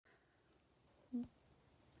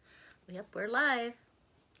Yep, we're live.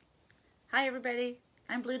 Hi, everybody.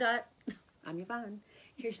 I'm Blue Dot. I'm Yvonne.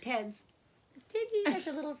 Here's Ted's. It's Teddy. That's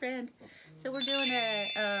a little friend. So we're doing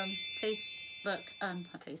a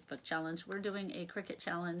Facebook challenge. We're doing a cricket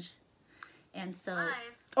challenge. And so... Live.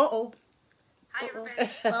 Uh-oh. Hi, everybody.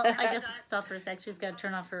 Well, I guess we'll stop for a sec. She's got to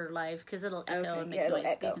turn off her live because it'll echo Okay, and make yeah, it'll noise.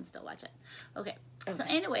 But echo. you can still watch it. Okay. So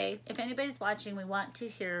anyway, if anybody's watching, we want to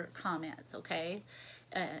hear comments, okay?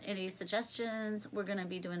 Any suggestions? We're going to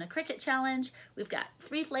be doing a cricket challenge. We've got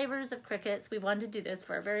 3 flavors of crickets. We wanted to do this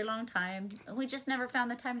for a very long time. And we just never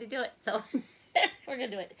found the time to do it. So we're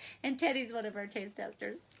going to do it. And Teddy's one of our taste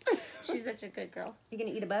testers. She's such a good girl. You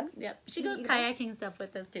gonna eat a bug? Yep. She goes kayaking and stuff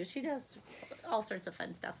with us too. She does all sorts of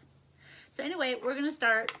fun stuff. So anyway, we're going to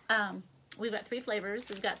start. We've got 3 flavors.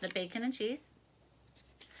 We've got the bacon and cheese.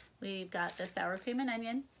 We've got the sour cream and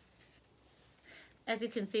onion. As you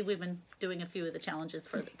can see, we've been doing a few of the challenges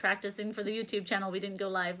for practicing for the YouTube channel. We didn't go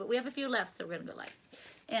live, but we have a few left, so we're going to go live.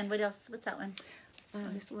 And what else? What's that one?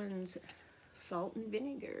 This one's salt and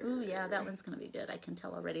vinegar. Ooh, yeah, that one's going to be good. I can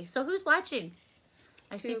tell already. So who's watching?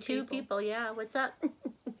 I see 2 people. Yeah, what's up?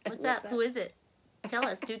 What's up? Who is it? Tell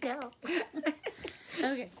us. Do tell.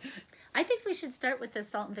 Okay. I think we should start with the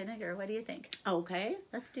salt and vinegar. What do you think? Okay.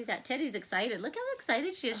 Let's do that. Teddy's excited. Look how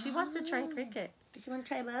excited she is. She wants to try cricket. Did you want to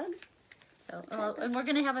try a bug? So, and we're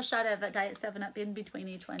going to have a shot of a Diet 7-Up in between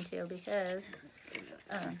each one, too, because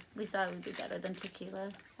we thought it would be better than tequila.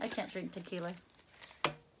 I can't drink tequila.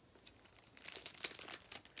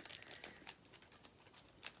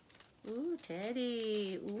 Ooh,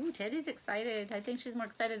 Teddy. Ooh, Teddy's excited. I think she's more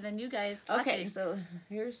excited than you guys watching. Okay, so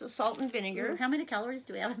here's the salt and vinegar. Ooh, how many calories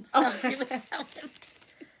do we have in the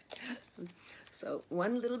So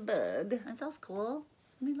 1 little bug. That sounds cool.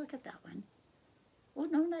 Let me look at that one. Oh,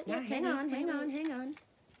 no, not Yeah, yet, hang Teddy. on, Wait, wait. hang on.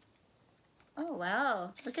 Oh,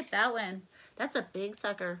 wow. Look at that one. That's a big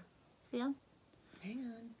sucker. See him? Hang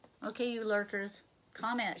on. Okay, you lurkers.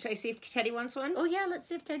 Comment. Should I see if Teddy wants one? Oh, yeah, let's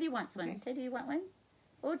see if Teddy wants one. Okay. Teddy, you want one?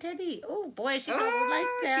 Oh, Teddy. Oh, boy, she Oh, probably likes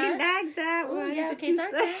she that. likes that Oh, one. yeah, It's a okay,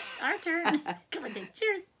 it's two- our turn. Come on, Teddy.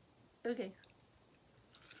 Cheers. Okay.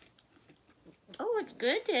 Oh, it's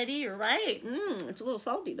good, Teddy. You're right. It's a little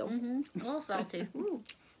salty, though. A little salty.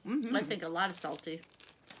 I think a lot of salty.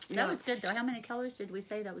 That was good, though. How many calories did we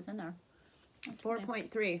say that was in there?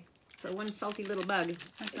 4.3 for 1 salty little bug.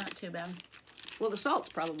 That's not too bad. Well, the salt's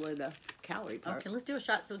probably the calorie part. Okay, let's do a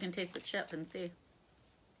shot so we can taste the chip and see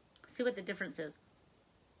what the difference is.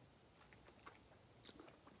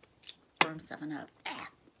 From 7-Up. Ah.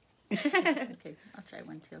 Okay, I'll try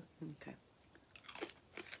one too. Okay.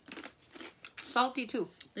 Salty, too.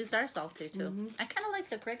 These are salty too. I kind of like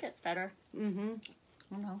the crickets better. Mm-hmm.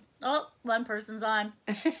 I don't know. Oh, one person's on.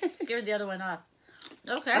 Scared the other one off.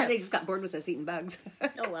 Okay. Oh, they just got bored with us eating bugs.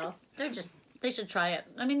 Oh well, they should try it.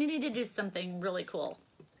 I mean, you need to do something really cool.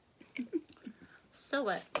 So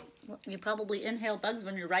what? You probably inhale bugs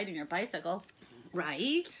when you're riding your bicycle.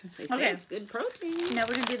 Right. They say Okay. it's good protein. Now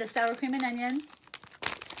we're gonna do the sour cream and onion.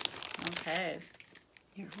 Okay.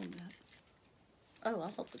 Here, hold that. Oh, I'll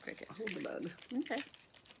hold the crickets. Hold the bug. Okay.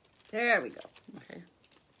 There we go. Okay.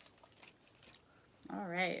 All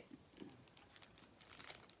right.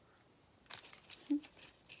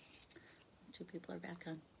 2 people are back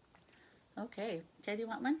on. Okay. Teddy,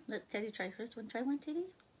 want one? Let Teddy try first one. Try one, Teddy.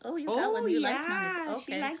 Oh, you got one. You like mine.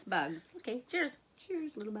 Okay. She likes bugs. Okay. Cheers.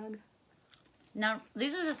 Cheers, little bug. Now,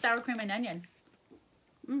 these are the sour cream and onion.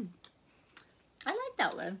 I like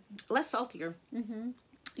that one. Less saltier.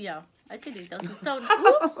 Yeah, I could eat those. So,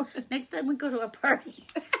 oops. Next time we go to a party,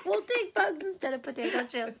 we'll take bugs instead of potato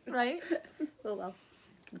chips, right? Oh, well.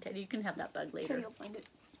 Teddy, you can have that bug later. You'll find it.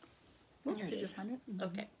 Did you find it?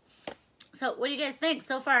 Okay. So, what do you guys think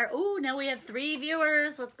so far? Ooh, now we have 3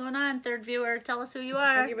 viewers. What's going on, 3rd viewer? Tell us who you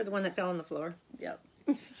are. You were the one that fell on the floor. Yep.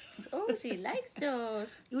 Oh, she likes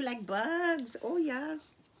those. You like bugs? Oh,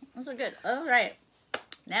 yes. Those are good. All right.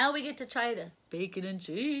 Now we get to try the bacon and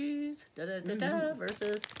cheese. Da-da-da-da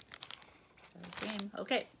versus sour cream.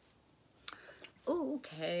 Okay.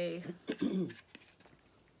 Okay.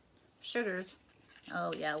 Sugars.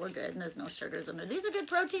 Oh, yeah, we're good. And there's no sugars in there. These are good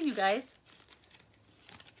protein, you guys.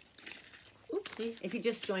 Oopsie. If you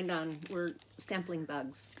just joined on, we're sampling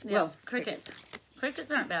bugs. Yeah, Well, crickets.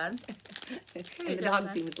 Crickets aren't bad. And the dog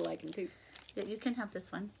seems to like them, too. Yeah, you can have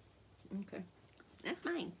this one. Okay. That's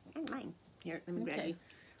mine. That's mine. Here, let me grab you.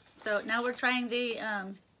 So now we're trying the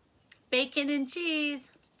bacon and cheese.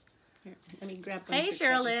 Here, let me grab one. Hey, for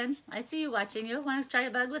Teddy. Sherilyn. I see you watching. You want to try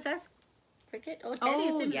a bug with us? Cricket? Oh, Teddy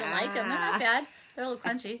Oh, seems to like them. They're not yeah. bad. They're a little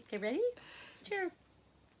crunchy. Okay, ready? Cheers.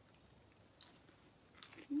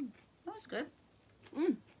 That was good.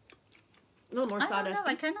 A little more I don't sawdusty. know.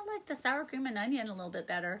 I kind of like the sour cream and onion a little bit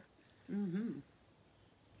better. Mm-hmm.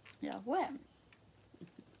 Yeah, what?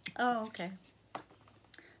 Oh, okay.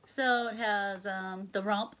 So it has the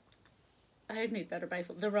rump. I need better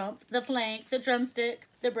rifle. The rump, the flank, the drumstick,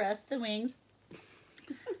 the breast, the wings.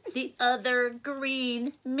 The other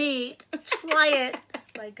green meat. Try it.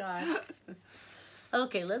 My God.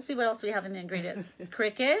 Okay, let's see what else we have in the ingredients.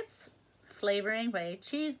 Crickets, flavoring by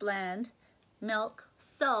cheese blend, milk,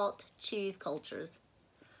 salt, cheese cultures.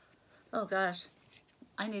 Oh gosh,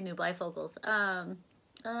 I need new bifocals.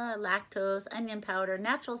 Lactose, onion powder,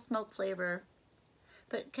 natural smoke flavor.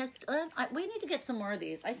 But we need to get some more of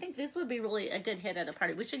these. I think this would be really a good hit at a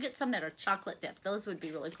party. We should get some that are chocolate dipped. Those would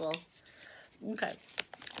be really cool. Okay.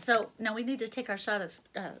 So now we need to take our shot of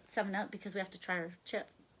 7-Up because we have to try our chip.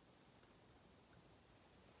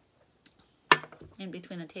 In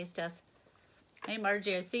between the taste tests. Hey,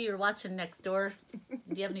 Margie, I see you're watching next door. Do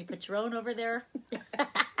you have any Patron over there?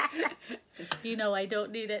 You know I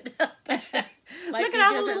don't need it. Look at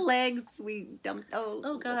all the little legs we dumped.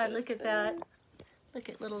 Oh God, look at that. Look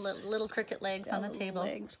at little cricket legs on the table.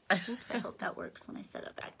 Legs. Oops, I hope that works when I set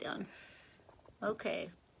it back down. Okay.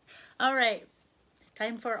 All right.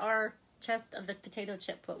 Time for our test of the potato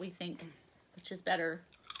chip, what we think, which is better.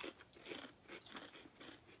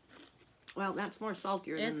 Well, that's more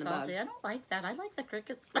saltier It's than the salty. bug. I don't like that. I like the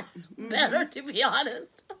crickets better, to be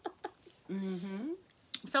honest. Mm-hmm.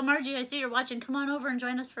 So, Margie, I see you're watching. Come on over and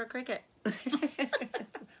join us for a cricket.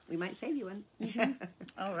 We might save you one.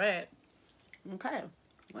 All right. Okay.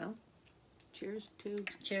 Well, cheers to...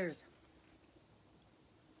 Cheers.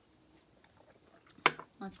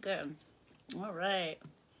 That's good. All right.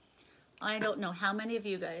 I don't know how many of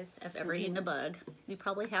you guys have ever eaten a bug. You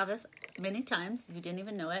probably have it many times. You didn't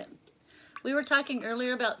even know it. We were talking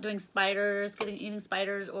earlier about doing spiders, eating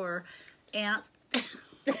spiders or ants.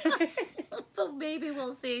 But maybe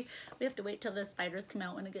we'll see. We have to wait till the spiders come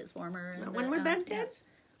out when it gets warmer. And when we're done, Ted?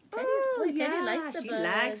 Teddy, Oh, Teddy yeah, likes the she bugs.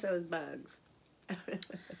 likes those bugs.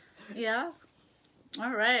 Yeah.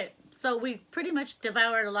 All right. So we pretty much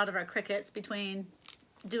devoured a lot of our crickets between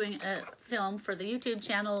doing a film for the YouTube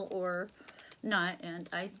channel or not. And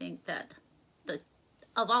I think that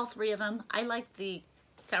of all three of them, I like the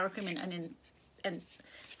sour cream and onion and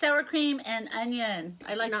sour cream and onion.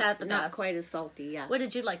 I like that the best. Not quite as salty, yeah. What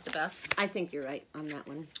did you like the best? I think you're right on that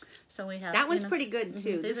one. So we have that one's pretty good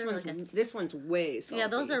too. This one's way salty. Yeah,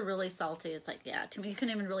 those are really salty. It's like, yeah, to me, you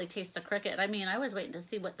couldn't even really taste the cricket. I mean, I was waiting to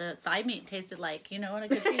see what the thigh meat tasted like, you know, and I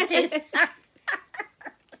could see taste.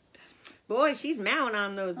 Boy, she's mowing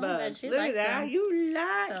on those bugs. She Look likes at that. them. You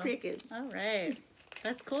like crickets. All right.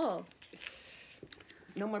 That's cool.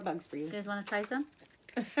 No more bugs for you. You guys want to try some?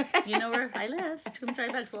 You know where I live. Come try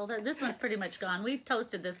bugs. Well, this one's pretty much gone. We've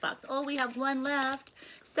toasted this box. Oh, we have one left.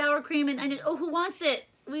 Sour cream and onion. Oh, who wants it?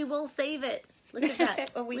 We will save it. Look at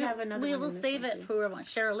that. Well, we have another We one will in this save one, it too. for whoever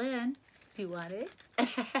wants. Sherilyn, do you want it?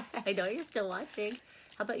 I know you're still watching.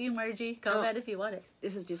 How about you, Margie? Comment if you want it.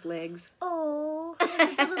 This is just legs. Oh, look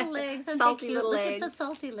at the little legs. Aren't Salty they cute? little Look legs. at the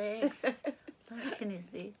salty legs. Look, can you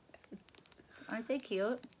see? Aren't they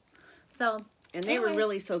cute? So, And they anyway, were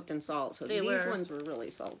really soaked in salt, so these were. ones were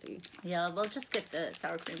really salty. Yeah, we'll just get the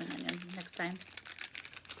sour cream and onion next time.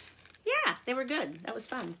 Yeah, they were good. That was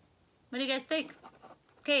fun. What do you guys think?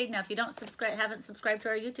 Okay, now if you don't haven't subscribed to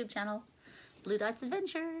our YouTube channel, Bluedots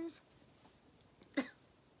Adventures.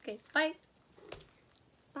 Okay, bye.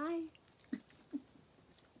 Bye.